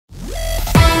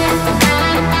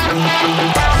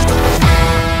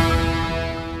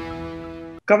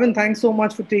Kavin, thanks so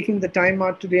much for taking the time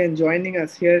out today and joining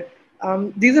us here.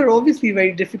 These are obviously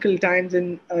very difficult times,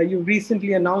 and you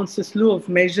recently announced a slew of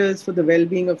measures for the well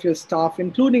being of your staff,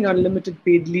 including unlimited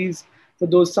paid leaves for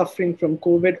those suffering from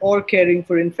COVID or caring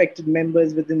for infected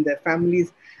members within their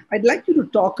families. I'd like you to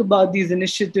talk about these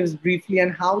initiatives briefly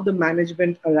and how the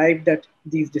management arrived at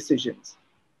these decisions.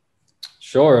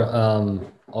 Sure.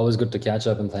 Always good to catch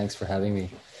up, and thanks for having me.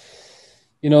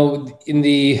 You know, in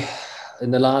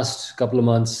the last couple of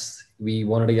months, we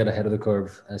wanted to get ahead of the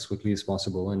curve as quickly as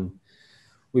possible, and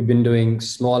we've been doing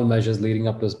small measures leading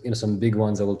up to some big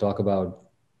ones that we'll talk about.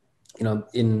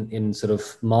 In sort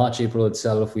of March, April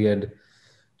itself, we had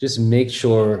just make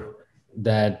sure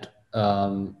that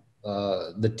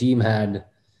the team had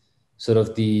sort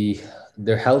of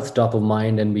their health top of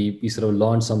mind, and we sort of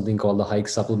launched something called the Hike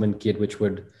Supplement Kit, which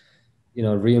would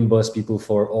reimburse people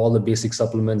for all the basic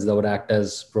supplements that would act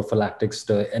as prophylactics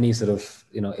to any sort of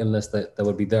illness that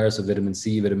would be there. So vitamin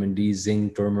C, vitamin D,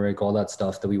 zinc, turmeric, all that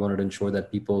stuff that we wanted to ensure that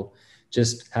people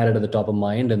just had it at the top of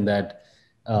mind, and that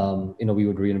we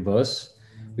would reimburse.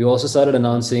 We also started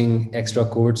announcing extra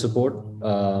COVID support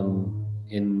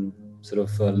in sort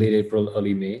of late April,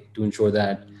 early May, to ensure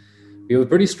that we have a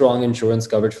pretty strong insurance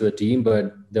coverage for the team,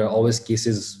 but there are always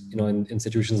cases, in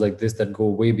situations like this that go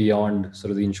way beyond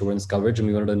sort of the insurance coverage. And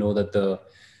we wanted to know that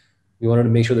we wanted to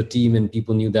make sure the team and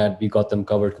people knew that we got them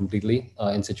covered completely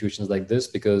in situations like this,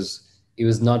 because it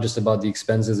was not just about the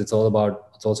expenses. It's also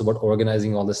about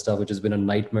organizing all this stuff, which has been a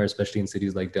nightmare, especially in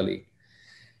cities like Delhi.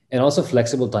 And also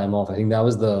flexible time off. I think that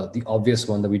was the obvious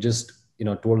one that we just,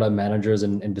 told our managers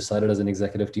and decided as an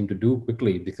executive team to do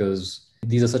quickly, because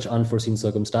these are such unforeseen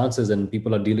circumstances and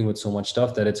people are dealing with so much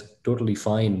stuff that it's totally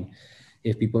fine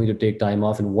if people need to take time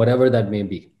off, and whatever that may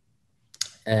be.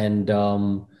 And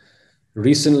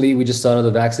recently we just started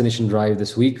the vaccination drive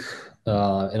this week,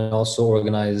 and also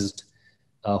organized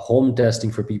home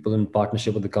testing for people in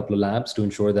partnership with a couple of labs to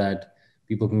ensure that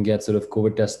people can get sort of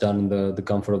COVID tests done in the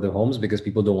comfort of their homes, because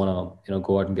people don't want to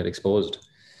go out and get exposed.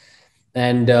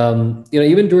 And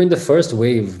even during the first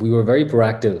wave, we were very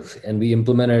proactive, and we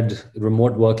implemented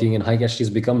remote working. And Hike actually has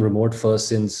become remote first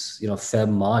since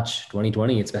March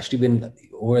 2020. It's actually been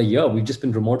over a year. We've just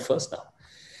been remote first now,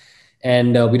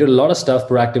 and we did a lot of stuff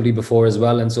proactively before as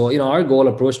well. And so our goal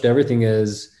approach to everything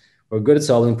is, we're good at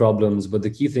solving problems, but the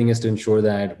key thing is to ensure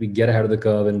that we get ahead of the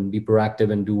curve and be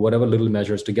proactive and do whatever little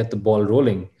measures to get the ball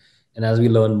rolling. And as we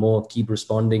learn more, keep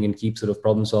responding and keep sort of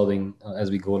problem solving as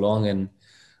we go along. And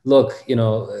look,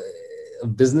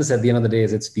 business at the end of the day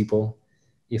is its people.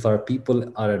 If our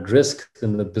people are at risk,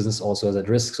 then the business also is at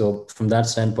risk. So from that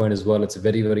standpoint as well, it's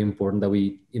very, very important that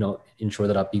we, ensure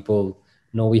that our people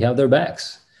know we have their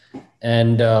backs.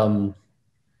 And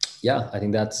I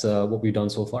think that's what we've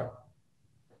done so far.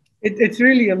 It's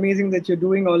really amazing that you're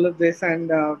doing all of this.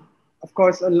 And of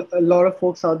course, a lot of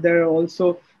folks out there are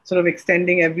also sort of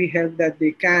extending every help that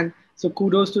they can. So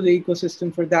kudos to the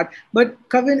ecosystem for that. But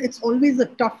Kavin, it's always a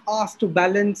tough ask to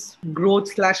balance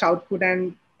growth/output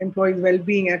and employees'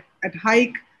 well-being. At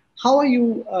Hike, how are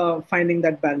you finding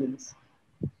that balance?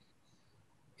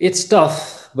 It's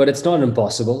tough, but it's not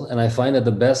impossible. And I find that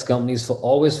the best companies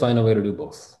always find a way to do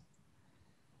both.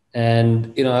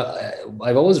 And,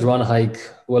 I've always run Hike,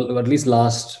 well, at least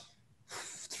last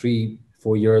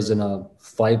 3-4 years, in a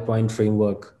 5-point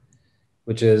framework,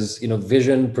 which is,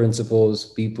 vision, principles,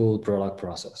 people, product,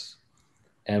 process.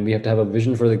 And we have to have a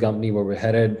vision for the company, where we're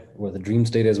headed, where the dream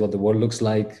state is, what the world looks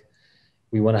like.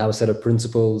 We want to have a set of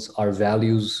principles, our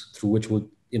values, through which we'll,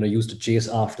 use to chase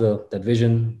after that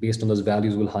vision. Based on those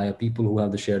values, we'll hire people who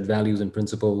have the shared values and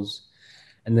principles.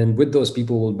 And then with those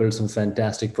people, we'll build some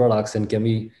fantastic products. And can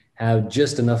we have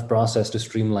just enough process to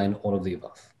streamline all of the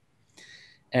above?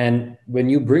 And when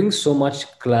you bring so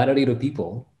much clarity to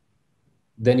people,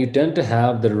 then you tend to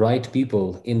have the right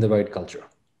people in the right culture.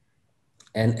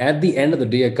 And at the end of the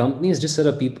day, a company is just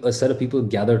a set of people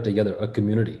gathered together, a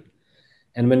community.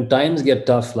 And when times get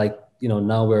tough, like,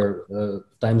 now where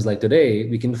times like today,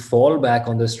 we can fall back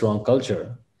on this strong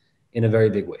culture in a very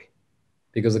big way,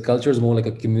 because the culture is more like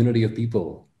a community of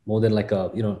people, more than like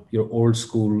your old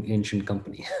school ancient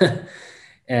company.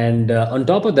 And on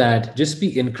top of that, just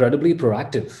be incredibly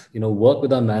proactive, work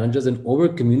with our managers and over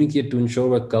communicate to ensure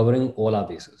we're covering all our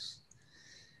bases.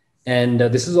 And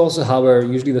this is also how we're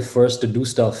usually the first to do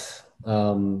stuff,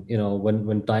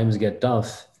 when times get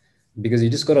tough, because you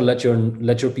just got to let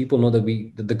your people know that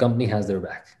the company has their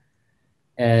back.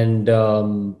 And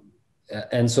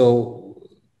so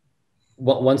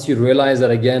once you realize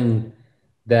that, again,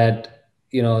 that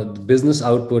the business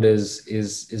output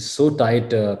is so tied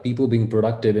to people being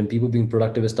productive, and people being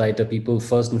productive is tied to people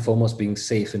first and foremost being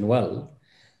safe and well,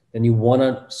 then you want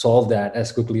to solve that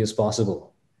as quickly as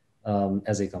possible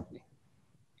as a company.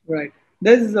 Right.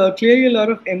 There's clearly a lot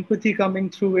of empathy coming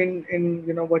through in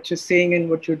what you're saying and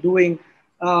what you're doing.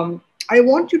 I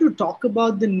want you to talk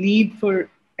about the need for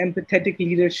empathetic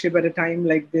leadership at a time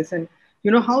like this, and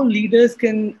how leaders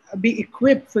can be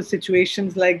equipped for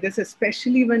situations like this,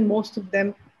 especially when most of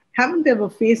them haven't ever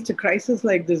faced a crisis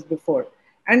like this before.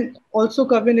 And also,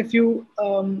 Kavin, if you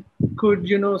could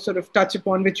sort of touch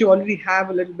upon, which you already have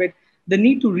a little bit, the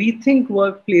need to rethink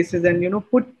workplaces and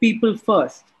put people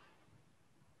first.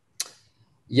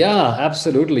 Yeah,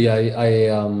 absolutely.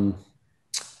 I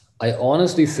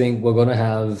honestly think we're going to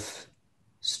have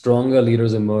stronger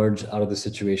leaders emerge out of the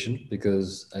situation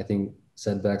because I think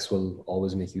setbacks will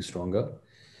always make you stronger.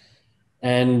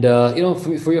 And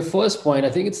for your first point, I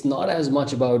think it's not as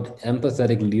much about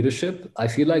empathetic leadership. I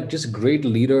feel like just great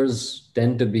leaders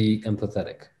tend to be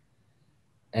empathetic,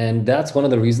 and that's one of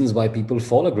the reasons why people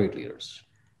follow great leaders.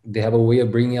 They have a way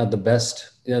of bringing out the best,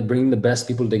 bringing the best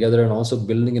people together, and also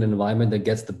building an environment that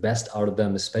gets the best out of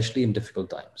them, especially in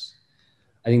difficult times.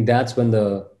 I think that's when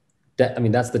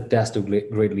that's the test of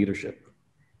great leadership.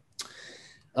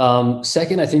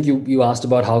 Second, I think you asked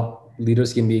about how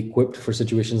leaders can be equipped for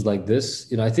situations like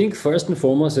this. I think first and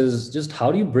foremost is just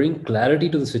how do you bring clarity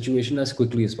to the situation as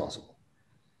quickly as possible.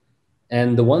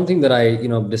 And the one thing that I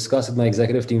discussed with my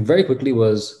executive team very quickly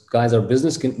was, guys, our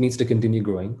business needs to continue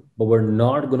growing, but we're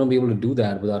not going to be able to do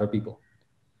that without our people.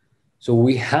 So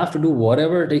we have to do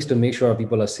whatever it takes to make sure our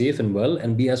people are safe and well,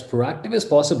 and be as proactive as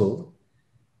possible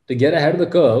to get ahead of the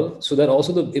curve, so that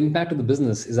also the impact of the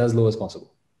business is as low as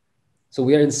possible. So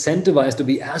we are incentivized to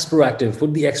be as proactive,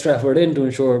 put the extra effort in to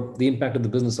ensure the impact of the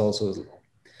business also is low.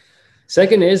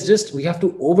 Second is just we have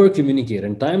to over communicate.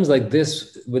 In times like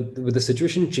this, with the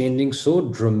situation changing so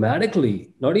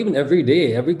dramatically, not even every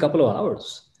day, every couple of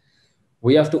hours,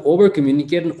 we have to over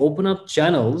communicate and open up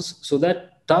channels so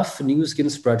that tough news can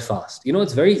spread fast.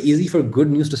 It's very easy for good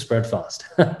news to spread fast,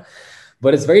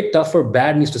 but it's very tough for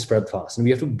bad news to spread fast. And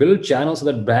we have to build channels so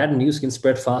that bad news can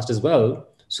spread fast as well,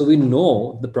 so we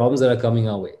know the problems that are coming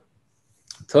our way.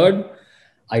 Third,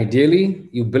 ideally,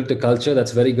 you built a culture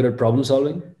that's very good at problem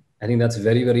solving. I think that's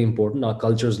very, very important. Our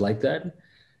culture is like that.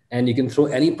 And you can throw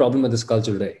any problem at this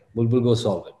culture today. We'll go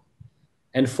solve it.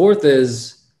 And fourth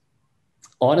is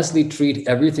honestly treat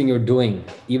everything you're doing,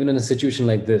 even in a situation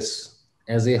like this,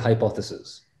 as a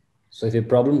hypothesis. So if a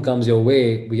problem comes your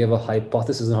way, we have a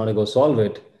hypothesis on how to go solve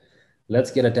it. Let's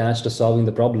get attached to solving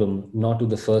the problem, not to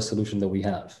the first solution that we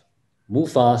have.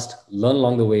 Move fast, learn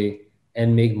along the way,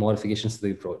 and make modifications to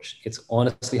the approach. It's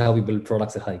honestly how we build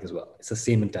products at Hike as well. It's the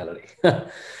same mentality.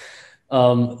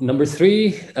 Number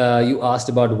three, you asked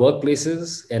about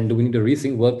workplaces and do we need to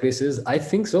rethink workplaces? I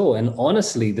think so. And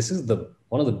honestly, this is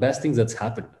one of the best things that's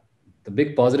happened. The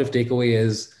big positive takeaway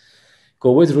is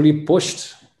COVID's really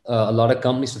pushed a lot of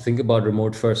companies to think about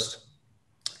remote first.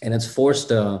 And it's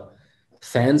forced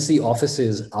fancy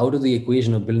offices out of the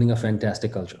equation of building a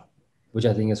fantastic culture, which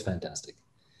I think is fantastic.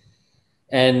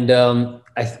 And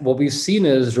what we've seen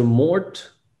is a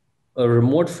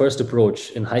remote first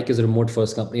approach, and Hike is a remote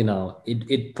first company now.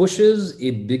 It pushes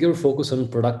a bigger focus on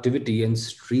productivity and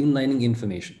streamlining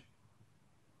information,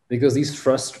 because these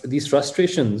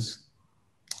frustrations,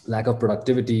 lack of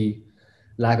productivity,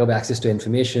 lack of access to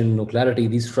information, no clarity,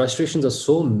 these frustrations are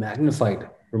so magnified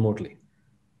remotely,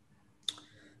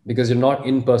 because you're not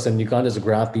in person. You can't just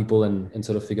grab people and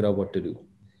sort of figure out what to do.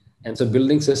 And so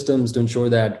building systems to ensure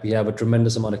that we have a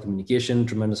tremendous amount of communication,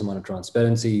 tremendous amount of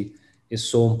transparency is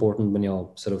so important when you're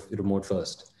sort of remote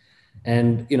first.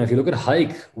 And if you look at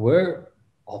Hike, we're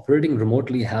operating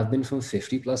remotely, have been from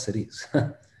 50 plus cities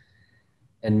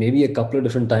and maybe a couple of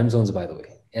different time zones, by the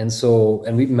way.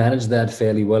 And we've managed that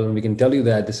fairly well. And we can tell you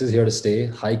that this is here to stay.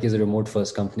 Hike is a remote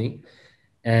first company.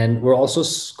 And we're also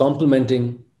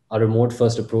complementing our remote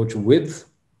first approach with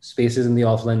spaces in the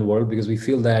offline world, because we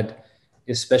feel that,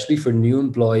 especially for new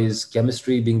employees,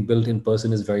 chemistry being built in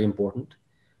person is very important.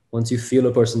 Once you feel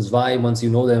a person's vibe, once you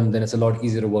know them, then it's a lot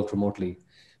easier to work remotely.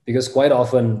 Because quite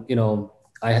often,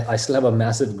 I still have a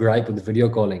massive gripe with video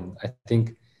calling. I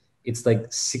think it's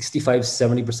like 65,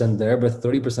 70% there, but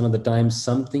 30% of the time,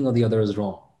 something or the other is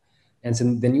wrong. And so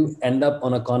then you end up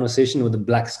on a conversation with a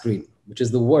black screen, which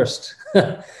is the worst,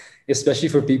 especially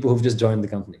for people who've just joined the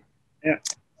company. Yeah.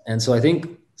 And so I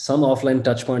think some offline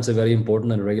touch points are very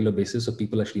important on a regular basis, so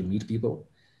people actually meet people.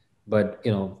 But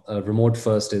remote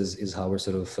first is how we're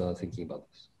sort of thinking about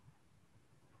this.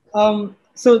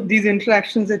 So these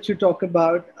interactions that you talk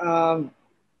about,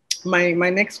 my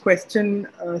next question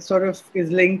sort of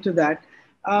is linked to that.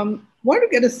 Want to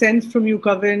get a sense from you,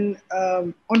 Kavin,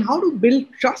 on how to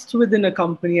build trust within a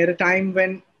company at a time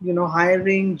when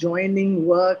hiring, joining,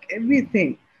 work,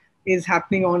 everything is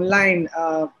happening online.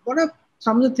 What are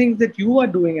some of the things that you are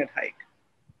doing at Hike?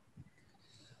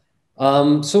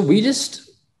 So we just,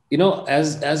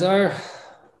 as our,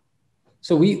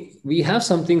 so we have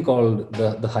something called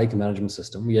the hike management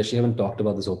system. We actually haven't talked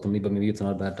about this openly, but maybe it's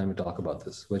not a bad time to talk about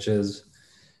this, which is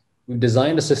we've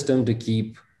designed a system to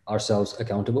keep ourselves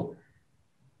accountable.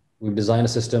 We've designed a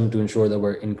system to ensure that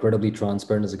we're incredibly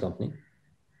transparent as a company.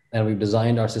 And we've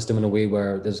designed our system in a way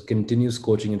where there's continuous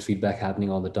coaching and feedback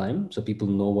happening all the time. So people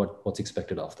know what's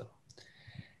expected of them.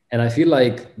 And I feel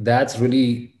like that's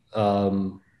really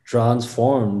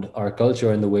transformed our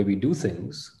culture and the way we do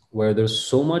things, where there's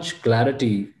so much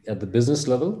clarity at the business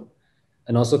level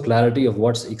and also clarity of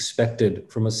what's expected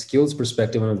from a skills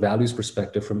perspective and a values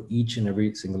perspective from each and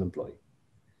every single employee.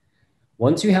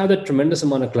 Once you have that tremendous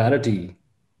amount of clarity,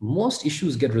 most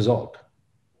issues get resolved,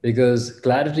 because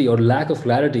clarity or lack of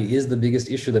clarity is the biggest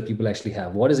issue that people actually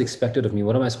have. What is expected of me?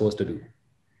 What am I supposed to do?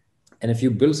 And if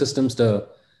you build systems to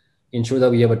ensure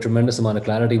that we have a tremendous amount of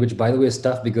clarity, which by the way is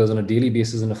tough because on a daily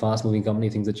basis in a fast moving company,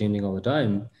 things are changing all the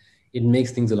time, it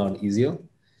makes things a lot easier.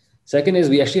 Second is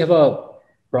we actually have a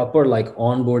proper like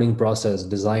onboarding process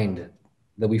designed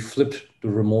that we flipped to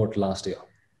remote last year.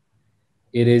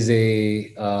 It is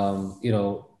a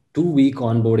 2 week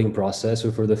onboarding process.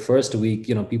 So for the first week,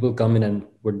 people come in and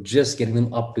we're just getting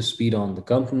them up to speed on the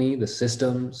company, the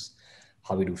systems,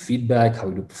 how we do feedback, how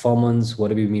we do performance, what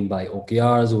do we mean by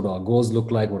OKRs, what do our goals look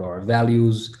like, what are our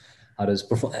values, how does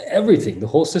perform everything, the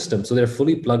whole system. So they're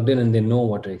fully plugged in and they know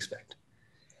what to expect.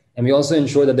 And we also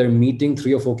ensure that they're meeting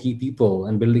 3 or 4 key people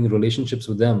and building relationships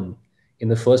with them in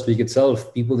the first week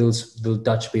itself, people they'll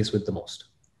touch base with the most.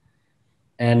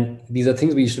 And these are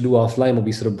things we used to do offline, but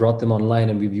we sort of brought them online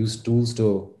and we've used tools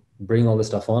to bring all this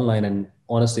stuff online. And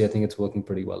honestly, I think it's working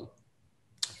pretty well.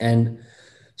 And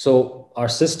so our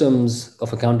systems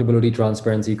of accountability,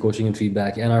 transparency, coaching, and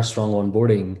feedback, and our strong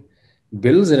onboarding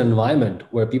builds an environment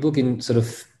where people can sort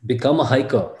of become a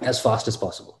hiker as fast as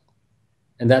possible.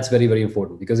 And that's very, very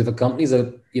important, because if a company is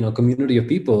a community of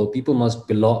people, people must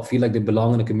feel like they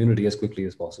belong in a community as quickly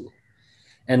as possible.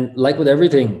 And like with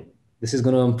everything, this is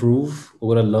going to improve.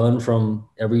 We're going to learn from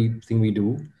everything we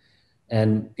do.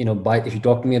 And if you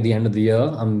talk to me at the end of the year,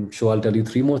 I'm sure I'll tell you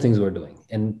 3 more things we're doing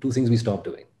and 2 things we stopped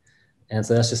doing. And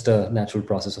so that's just a natural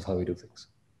process of how we do things.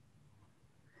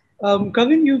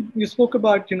 Kavin, you spoke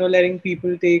about letting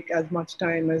people take as much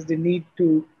time as they need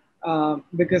to,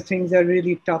 because things are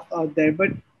really tough out there. But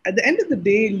at the end of the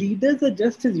day, leaders are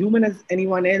just as human as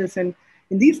anyone else, and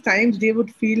in these times, they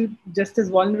would feel just as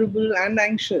vulnerable and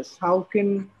anxious. How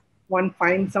can one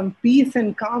find some peace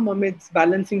and calm amidst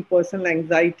balancing personal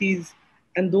anxieties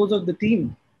and those of the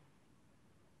team?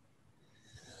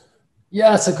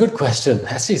 Yeah, it's a good question.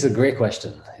 Actually, it's a great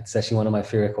question. It's actually one of my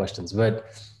favorite questions. But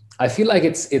I feel like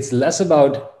it's less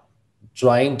about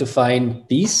trying to find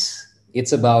peace.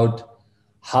 It's about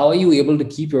how are you able to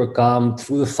keep your calm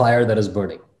through the fire that is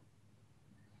burning.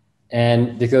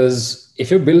 And because if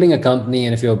you're building a company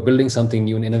and if you're building something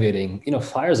new and innovating,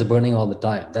 fires are burning all the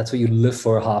time. That's where you live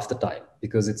for half the time,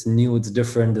 because it's new, it's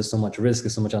different. There's so much risk,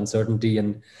 there's so much uncertainty,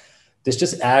 and this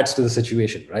just adds to the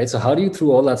situation, right? So how do you,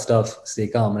 through all that stuff, stay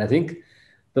calm? And I think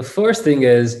the first thing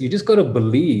is you just got to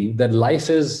believe that life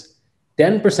is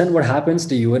 10% what happens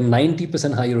to you and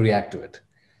 90% how you react to it.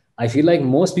 I feel like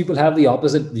most people have the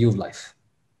opposite view of life.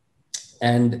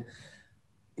 And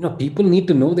people need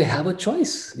to know they have a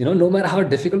choice, no matter how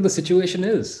difficult the situation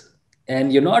is.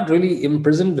 And you're not really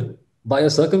imprisoned by your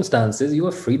circumstances, you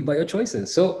are freed by your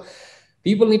choices. So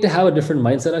people need to have a different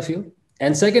mindset, I feel.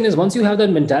 And second is, once you have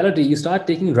that mentality, you start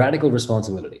taking radical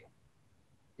responsibility.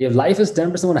 If life is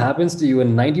 10% what happens to you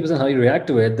and 90% how you react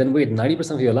to it, then wait,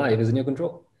 90% of your life is in your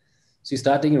control. So you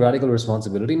start taking radical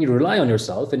responsibility and you rely on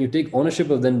yourself and you take ownership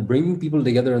of then bringing people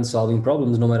together and solving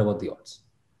problems no matter what the odds.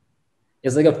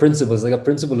 It's like a principle. It's like a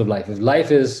principle of life. If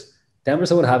life is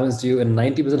 10% what happens to you and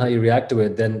 90% how you react to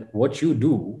it, then what you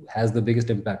do has the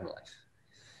biggest impact on life.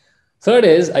 Third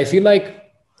is, I feel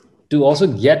like to also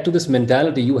get to this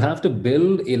mentality, you have to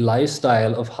build a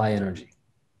lifestyle of high energy.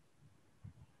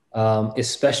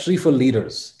 Especially for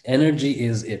leaders, energy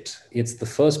is it. It's the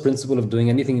first principle of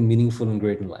doing anything meaningful and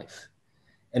great in life.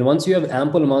 And once you have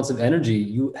ample amounts of energy,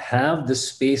 you have this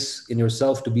space in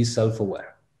yourself to be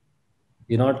self-aware.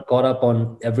 You're not caught up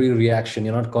on every reaction.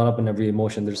 You're not caught up in every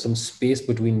emotion. There's some space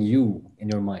between you and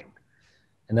your mind.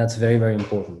 And that's very, very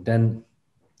important. Then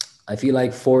I feel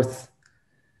like fourth,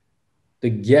 to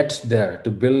get there,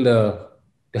 to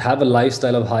have a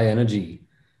lifestyle of high energy,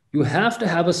 you have to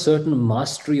have a certain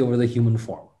mastery over the human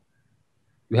form.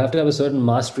 You have to have a certain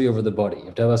mastery over the body. You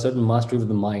have to have a certain mastery over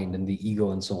the mind and the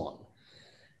ego and so on.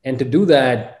 And to do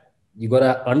that, you got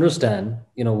to understand,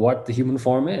 what the human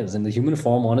form is. And the human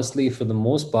form, honestly, for the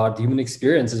most part, the human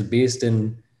experience is based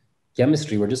in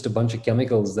chemistry. We're just a bunch of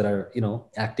chemicals that are,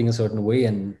 acting a certain way,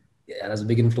 and it has a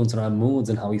big influence on our moods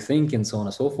and how we think and so on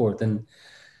and so forth. And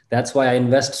that's why I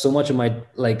invest so much of my,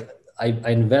 like,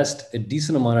 I invest a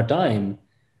decent amount of time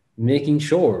making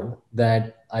sure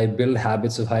that I build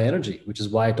habits of high energy, which is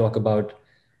why I talk about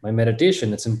my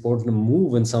meditation. It's important to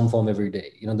move in some form every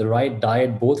day, the right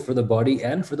diet, both for the body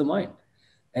and for the mind,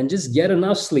 and just get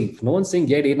enough sleep. No one's saying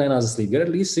get 8, 9 hours of sleep, get at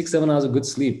least 6, 7 hours of good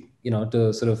sleep,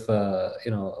 to sort of,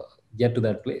 get to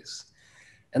that place.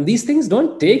 And these things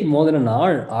don't take more than an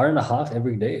hour, hour and a half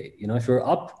every day. If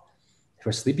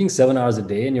you're sleeping 7 hours a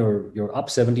day and you're up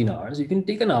 17 hours, you can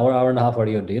take an hour, hour and a half out of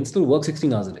your day and still work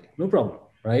 16 hours a day. No problem,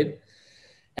 right?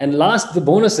 And last, the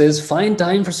bonus is find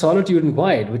time for solitude and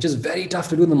quiet, which is very tough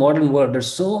to do in the modern world.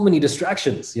 There's so many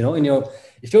distractions, in your,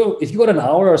 if you got an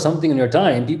hour or something in your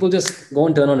time, people just go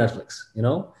and turn on Netflix.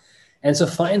 And so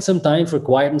find some time for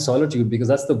quiet and solitude, because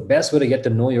that's the best way to get to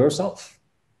know yourself.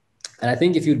 And I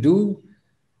think if you do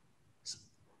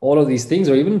all of these things,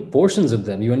 or even portions of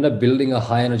them, you end up building a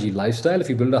high energy lifestyle. If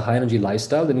you build a high energy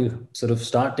lifestyle, then you sort of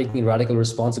start taking radical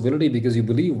responsibility, because you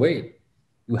believe, wait,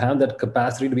 you have that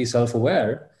capacity to be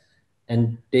self-aware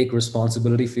and take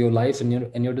responsibility for your life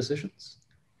and your decisions.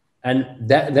 And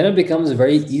that then it becomes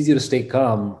very easy to stay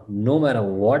calm no matter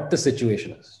what the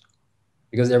situation is,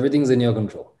 because everything's in your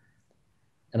control.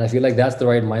 And I feel like that's the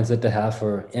right mindset to have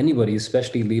for anybody,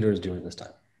 especially leaders during this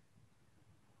time.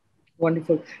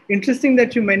 Wonderful. Interesting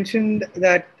that you mentioned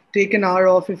that take an hour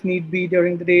off if need be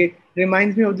during the day.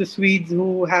 Reminds me of the Swedes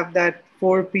who have that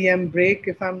 4 p.m. break,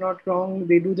 if I'm not wrong.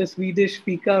 They do the Swedish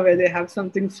fika where they have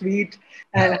something sweet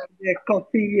and have their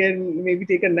coffee and maybe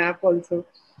take a nap also.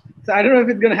 So I don't know if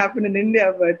it's going to happen in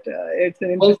India, but it's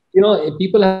an Well, interesting.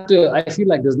 people have to, I feel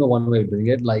like there's no one way of doing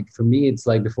it. Like for me, it's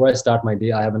like before I start my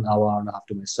day, I have an hour and a half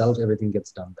to myself. Everything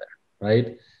gets done there,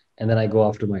 right? And then I go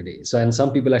after my day. So, and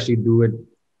some people actually do it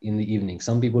in the evening.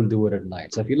 Some people do it at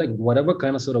night. So I feel like whatever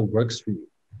kind of sort of works for you,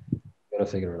 you gotta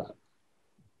figure it out.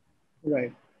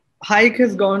 Right. Hike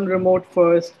has gone remote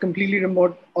first, completely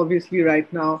remote, obviously,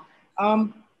 right now.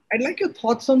 Um, I'd like your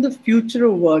thoughts on the future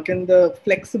of work and the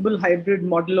flexible hybrid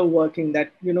model of working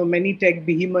that many tech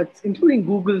behemoths, including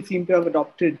Google, seem to have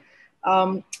adopted.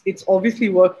 It's obviously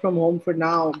work from home for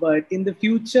now, but in the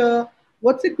future,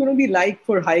 what's it going to be like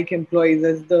for Hike employees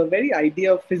as the very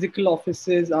idea of physical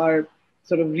offices are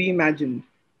sort of reimagined?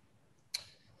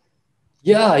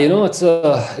 Yeah, it's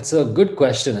a good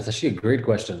question. It's actually a great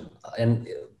question. And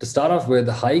to start off with,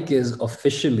 the Hike is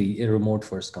officially a remote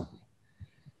first company.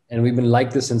 And we've been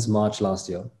like this since March last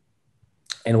year.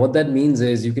 And what that means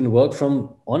is you can work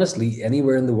from honestly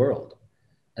anywhere in the world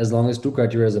as long as two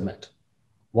criteria are met.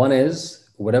 One is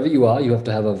wherever you are, you have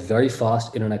to have a very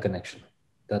fast internet connection.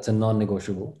 That's a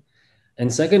non-negotiable.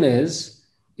 And second is,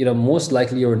 most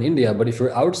likely you're in India, but if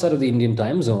you're outside of the Indian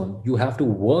time zone, you have to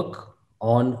work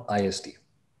on IST.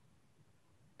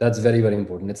 That's very, very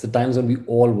important. It's the time zone we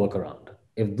all work around.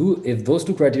 If those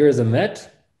two criteria are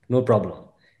met, no problem.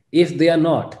 If they are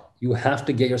not, you have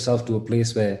to get yourself to a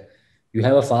place where you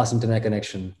have a fast internet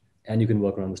connection and you can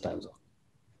work around this time zone.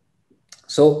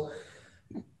 So,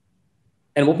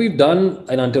 and what we've done,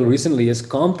 and until recently, is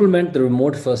complement the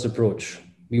remote first approach.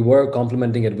 We were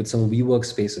complementing it with some WeWork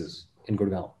spaces in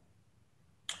Gurgaon.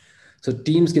 So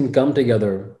teams can come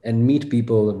together and meet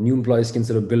people. New employees can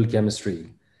sort of build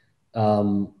chemistry,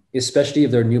 especially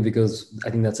if they're new, because I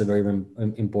think that's a very, very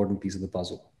important piece of the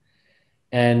puzzle.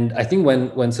 And I think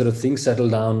when sort of things settle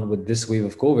down with this wave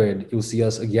of COVID, you'll see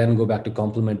us again go back to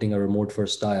complementing a remote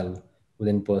first style with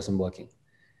in-person working.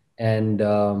 And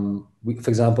for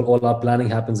example, all our planning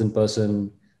happens in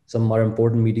person. Some of our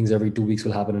important meetings every 2 weeks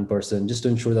will happen in person, just to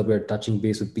ensure that we're touching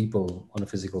base with people on a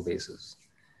physical basis,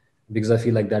 because I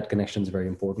feel like that connection is very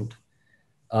important.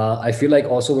 I feel like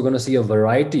also we're going to see a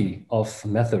variety of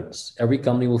methods. Every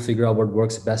company will figure out what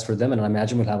works best for them. And I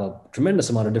imagine we'll have a tremendous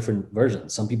amount of different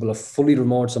versions. Some people are fully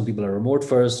remote. Some people are remote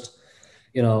first.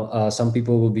 Some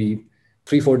people will be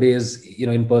 3, 4 days,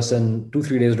 in person, 2,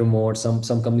 3 days remote. Some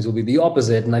companies will be the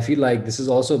opposite. And I feel like this is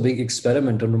also a big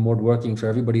experiment on remote working for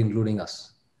everybody, including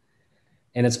us.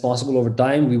 And it's possible over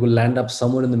time we will land up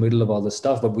somewhere in the middle of all this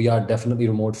stuff, but we are definitely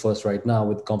remote first right now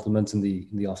with complements in the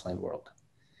offline world.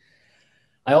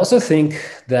 I also think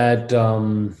that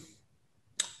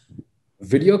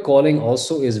video calling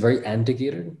also is very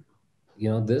antiquated.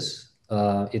 It's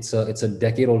a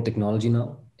decade-old technology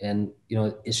now, and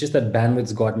it's just that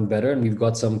bandwidth's gotten better, and we've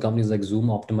got some companies like Zoom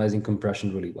optimizing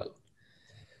compression really well.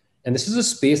 And this is a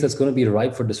space that's going to be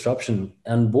ripe for disruption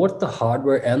on both the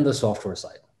hardware and the software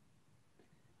side.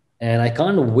 And I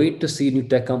can't wait to see new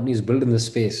tech companies build in this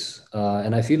space.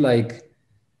 And I feel like,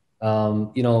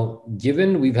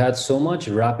 given we've had so much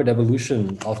rapid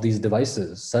evolution of these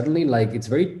devices, suddenly, like, it's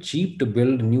very cheap to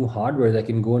build new hardware that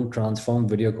can go and transform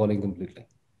video calling completely.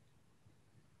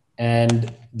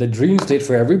 And the dream state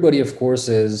for everybody, of course,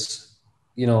 is,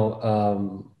 you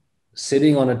know,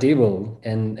 sitting on a table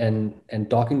and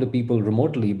talking to people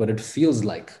remotely, but it feels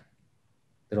like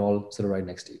they're all sort of right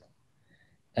next to you.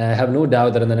 And I have no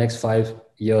doubt that in the next 5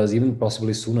 years, even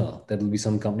possibly sooner, there will be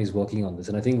some companies working on this.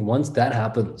 And I think once that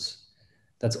happens,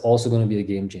 that's also going to be a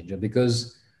game changer.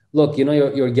 Because look,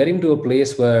 you're getting to a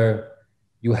place where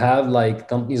you have like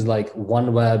companies like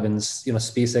OneWeb and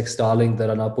SpaceX, Starlink that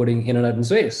are now putting internet in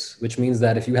space, which means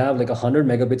that if you have like 100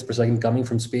 megabits per second coming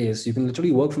from space, you can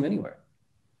literally work from anywhere.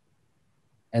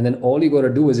 And then all you got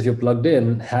to do is, if you're plugged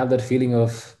in, have that feeling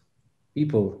of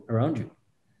people around you.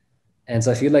 And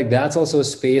so I feel like that's also a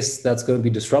space that's going to be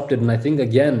disrupted. And I think,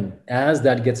 again, as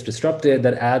that gets disrupted,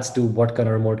 that adds to what kind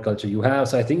of remote culture you have.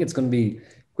 So I think it's going to be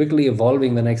quickly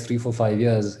evolving the next 3, 4, 5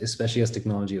 years, especially as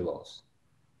technology evolves.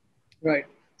 Right.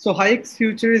 So Hike's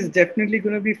future is definitely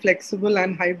going to be flexible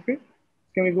and hybrid.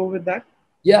 Can we go with that?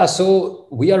 Yeah. So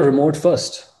we are remote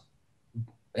first,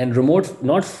 and remote,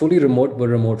 not fully remote, but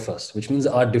remote first, which means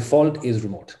our default is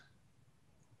remote.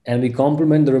 And we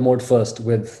complement the remote first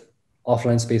with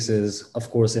offline spaces, of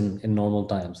course, in normal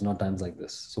times, not times like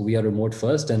this. So we are remote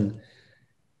first, and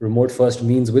remote first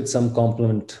means with some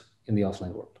complement in the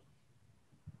offline world.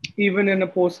 Even in a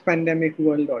post-pandemic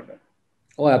world order.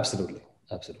 Oh, absolutely.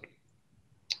 Absolutely.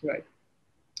 Right.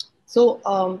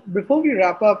 So before we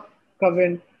wrap up,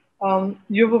 Kavin,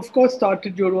 you've of course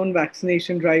started your own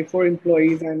vaccination drive for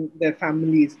employees and their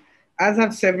families, as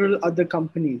have several other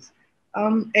companies.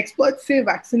 Experts say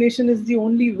vaccination is the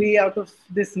only way out of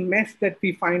this mess that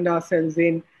we find ourselves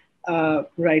in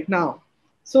right now.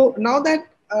 So now that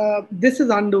this is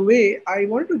underway, I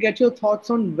wanted to get your thoughts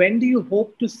on when do you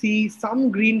hope to see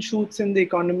some green shoots in the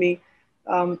economy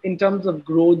in terms of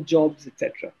growth, jobs,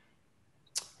 etc.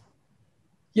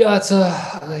 Yeah, it's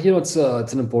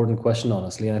an important question,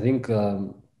 honestly. And I think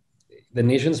the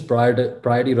nation's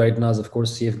priority right now is, of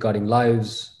course, safeguarding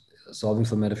lives, solving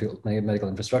for medical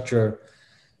infrastructure,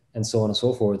 and so on and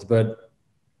so forth. But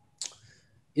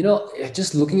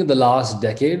just looking at the last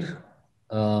decade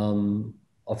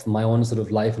of my own sort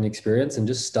of life and experience, and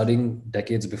just studying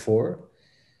decades before,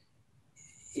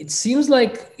 it seems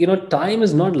like time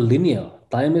is not linear.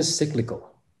 Time is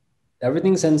cyclical.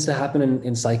 Everything tends to happen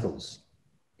in cycles,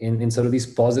 in sort of these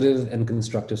positive and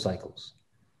constructive cycles.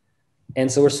 And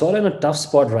so we're sort of in a tough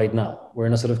spot right now. We're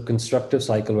in a sort of constructive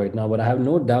cycle right now, but I have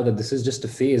no doubt that this is just a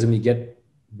phase, and we get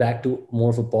back to more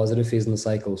of a positive phase in the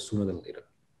cycle sooner than later.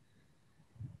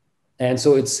 And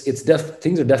so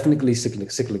things are definitely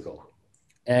cyclical.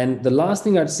 And the last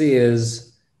thing I'd say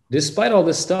is, despite all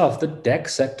this stuff, the tech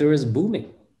sector is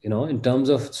booming, in terms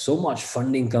of so much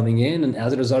funding coming in, and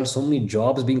as a result, so many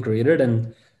jobs being created,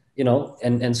 and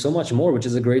so much more, which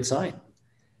is a great sign.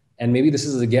 And maybe this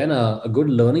is, again, a good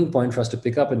learning point for us to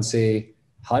pick up and say,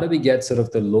 how do we get sort of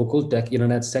the local tech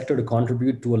internet sector to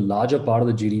contribute to a larger part of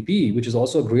the GDP, which is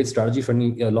also a great strategy for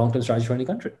any long-term strategy for any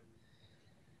country.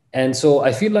 And so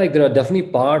I feel like there are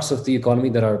definitely parts of the economy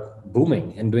that are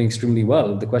booming and doing extremely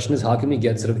well. The question is, how can we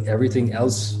get sort of everything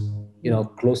else,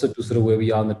 closer to sort of where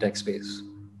we are in the tech space?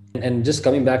 And just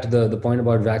coming back to the point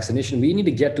about vaccination, we need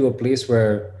to get to a place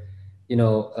where,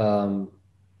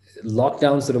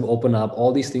 lockdowns sort of open up,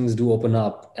 all these things do open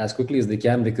up as quickly as they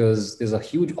can, because there's a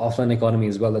huge offline economy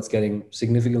as well that's getting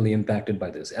significantly impacted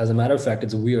by this. As a matter of fact,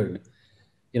 it's weird.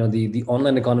 The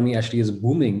online economy actually is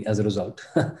booming as a result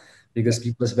because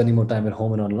people are spending more time at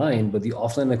home and online, but the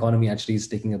offline economy actually is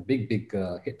taking a big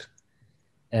hit.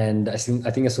 And I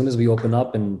think as soon as we open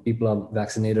up and people are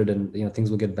vaccinated, and things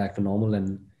will get back to normal,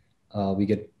 and we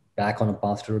get back on a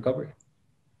path to recovery.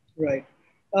 Right.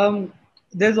 Um,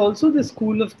 there's also the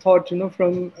school of thought,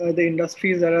 from the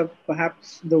industries that are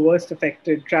perhaps the worst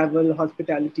affected, travel,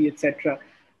 hospitality, etc.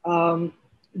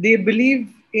 They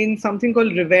believe in something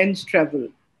called revenge travel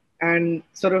and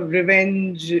sort of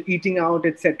revenge eating out,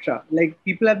 etc. Like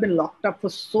people have been locked up for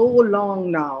so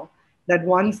long now that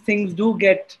once things do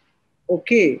get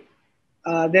okay,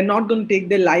 they're not going to take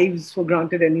their lives for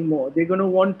granted anymore. They're going to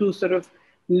want to sort of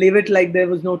live it like there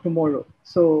was no tomorrow.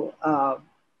 So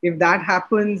if that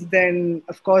happens, then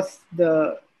of course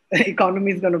the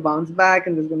economy is going to bounce back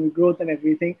and there's going to be growth and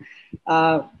everything.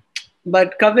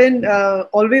 But Kavin,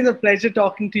 always a pleasure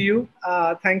talking to you.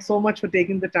 Thanks so much for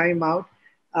taking the time out.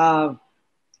 Uh,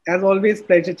 as always,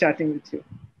 pleasure chatting with you.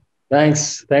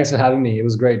 Thanks for having me. It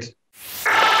was great.